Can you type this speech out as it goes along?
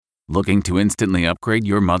Looking to instantly upgrade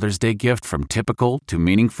your Mother's Day gift from typical to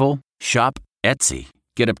meaningful? Shop Etsy.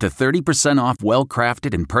 Get up to 30% off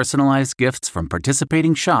well-crafted and personalized gifts from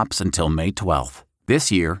participating shops until May 12th. This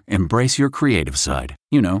year, embrace your creative side.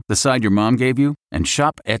 You know, the side your mom gave you. And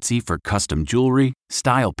shop Etsy for custom jewelry,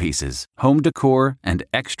 style pieces, home decor, and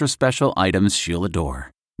extra special items she'll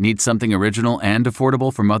adore. Need something original and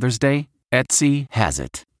affordable for Mother's Day? Etsy has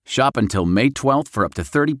it. Shop until May 12th for up to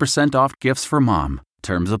 30% off gifts for mom.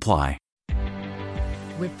 Terms apply.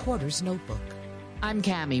 Reporter's Notebook. I'm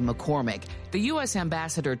Cammie McCormick. The U.S.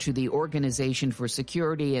 ambassador to the Organization for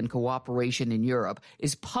Security and Cooperation in Europe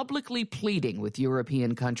is publicly pleading with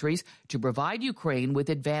European countries to provide Ukraine with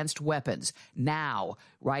advanced weapons now,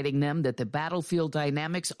 writing them that the battlefield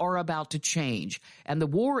dynamics are about to change, and the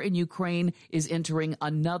war in Ukraine is entering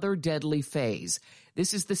another deadly phase.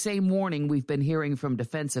 This is the same warning we've been hearing from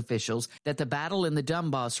defense officials that the battle in the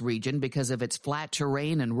Donbas region, because of its flat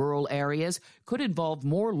terrain and rural areas, could involve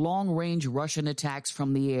more long-range Russian attacks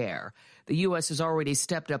from the air. The U.S. has already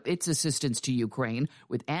stepped up its assistance to Ukraine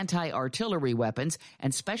with anti-artillery weapons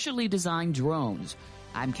and specially designed drones.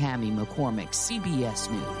 I'm Cammie McCormick, CBS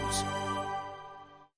News.